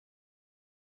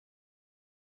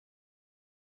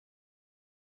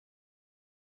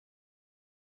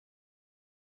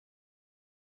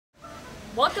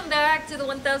Welcome back to the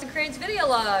 1000 Cranes video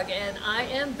log, and I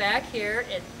am back here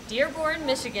at Dearborn,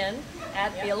 Michigan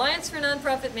at the Alliance for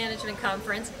Nonprofit Management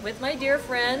Conference with my dear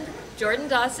friend Jordan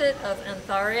Dossett of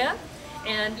Antharia.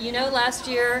 And you know, last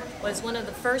year was one of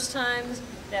the first times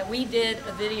that we did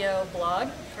a video blog.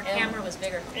 Our camera was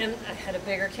bigger. And I had a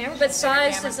bigger camera, but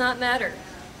size does not matter.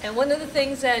 And one of the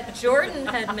things that Jordan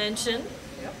had mentioned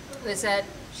was that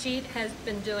she has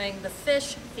been doing the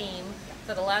fish theme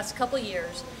for the last couple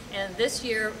years, and this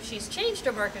year she's changed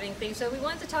her marketing theme, so we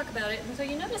wanted to talk about it. And so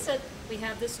you notice that we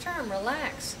have this term,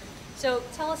 relax. So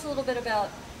tell us a little bit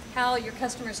about how your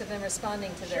customers have been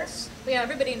responding to this. Well, yeah,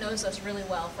 everybody knows us really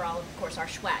well for all, of course, our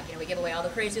swag. You know, we give away all the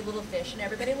crazy little fish, and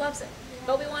everybody loves it.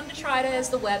 But we wanted to try to, as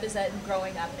the web is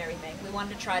growing up and everything, we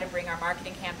wanted to try to bring our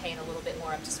marketing campaign a little bit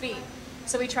more up to speed.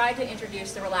 So we tried to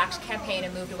introduce the Relax campaign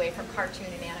and moved away from cartoon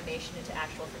and animation into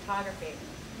actual photography.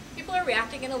 People are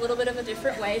reacting in a little bit of a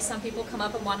different way. Some people come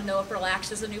up and want to know if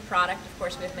Relax is a new product. Of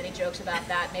course, we have many jokes about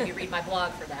that. Maybe read my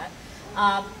blog for that.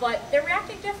 But they're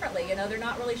reacting differently. You know, they're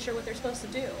not really sure what they're supposed to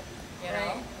do. You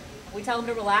know, we tell them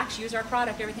to relax, use our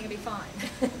product, everything will be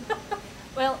fine.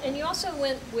 Well, and you also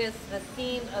went with the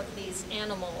theme of these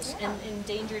animals and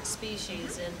endangered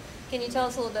species. And can you tell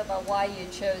us a little bit about why you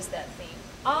chose that theme?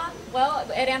 Well,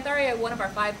 at Antharia, one of our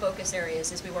 5 focus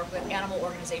areas is we work with animal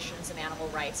organizations and animal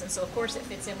rights, and so of course it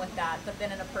fits in with that, but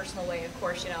then in a personal way, of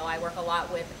course, you know, I work a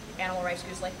lot with animal rights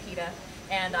groups like PETA,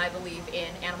 and I believe in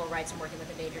animal rights and working with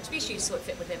endangered species, so it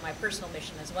fit within my personal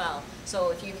mission as well.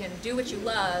 So if you can do what you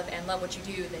love and love what you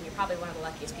do, then you're probably one of the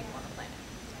luckiest people on the planet.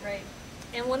 Right.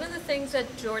 And one of the things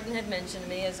that Jordan had mentioned to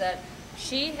me is that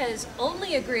she has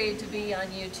only agreed to be on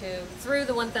YouTube through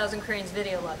the 1000 Cranes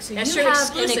video log. So That's you have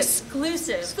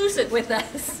exclusive. an exclusive with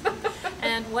us.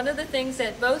 And one of the things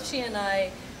that both she and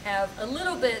I have a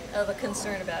little bit of a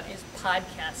concern about is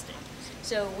podcasting.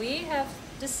 So we have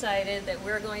decided that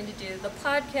we're going to do the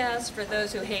podcast for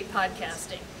those who hate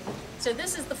podcasting. So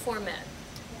this is the format.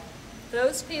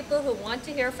 Those people who want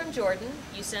to hear from Jordan,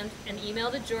 you send an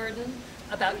email to Jordan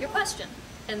about your question.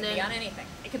 And then it could be on anything.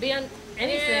 It could be on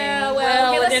anything. Yeah,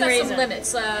 well, okay, let's set reason. some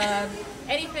limits.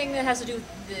 Anything that has to do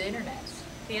with the internet.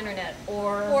 The internet.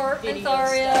 Or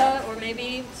Antharia, stuff. or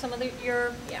maybe some of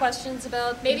your questions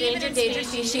about maybe even endangered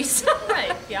species.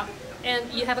 Right, yeah.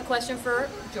 And you have a question for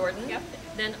Jordan. Yep.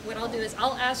 Then what I'll do is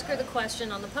I'll ask her the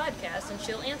question on the podcast and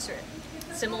she'll answer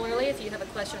it. Similarly, if you have a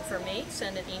question for me,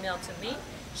 send an email to me.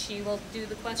 She will do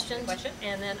the question,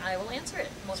 and then I will answer it.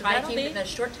 We'll try to keep it in a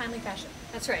short, timely fashion.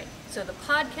 That's right. So the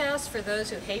podcast for those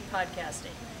who hate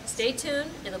podcasting. Stay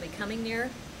tuned. It'll be coming near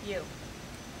you.